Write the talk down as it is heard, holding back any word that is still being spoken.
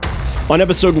On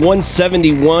episode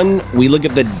 171, we look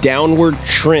at the downward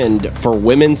trend for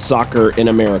women's soccer in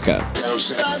America. 3, 2,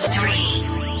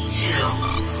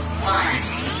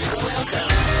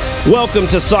 1. Welcome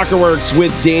to Soccer Works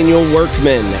with Daniel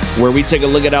Workman, where we take a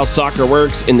look at how soccer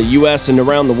works in the U.S. and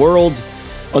around the world.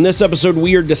 On this episode,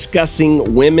 we are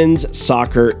discussing women's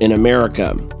soccer in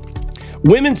America.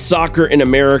 Women's soccer in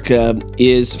America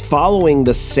is following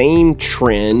the same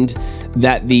trend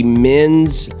that the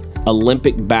men's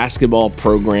Olympic basketball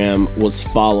program was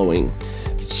following.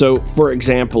 So, for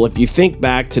example, if you think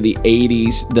back to the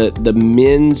 80s, the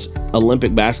men's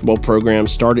Olympic basketball program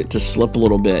started to slip a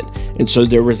little bit. And so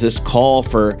there was this call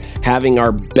for having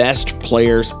our best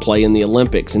players play in the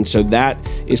Olympics. And so that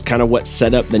is kind of what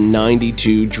set up the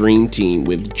 92 Dream Team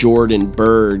with Jordan,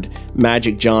 Bird,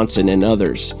 Magic Johnson, and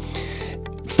others.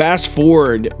 Fast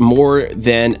forward more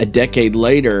than a decade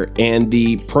later, and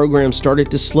the program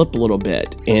started to slip a little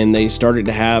bit, and they started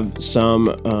to have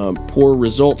some poor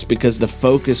results because the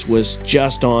focus was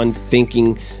just on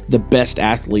thinking the best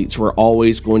athletes were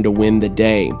always going to win the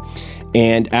day.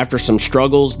 And after some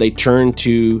struggles, they turned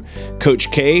to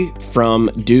Coach K from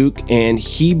Duke, and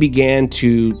he began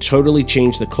to totally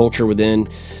change the culture within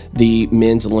the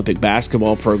men's Olympic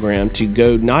basketball program to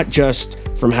go not just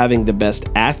from having the best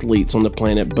athletes on the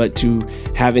planet, but to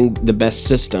having the best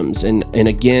systems. And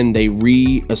again, they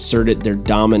reasserted their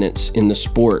dominance in the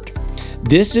sport.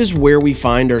 This is where we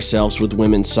find ourselves with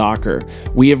women's soccer.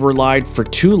 We have relied for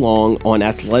too long on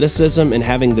athleticism and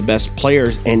having the best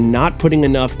players and not putting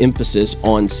enough emphasis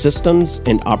on systems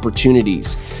and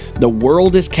opportunities. The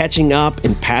world is catching up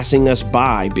and passing us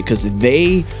by because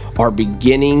they are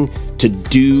beginning to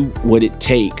do what it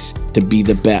takes to be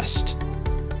the best.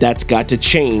 That's got to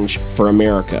change for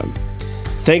America.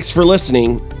 Thanks for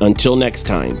listening. Until next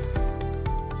time.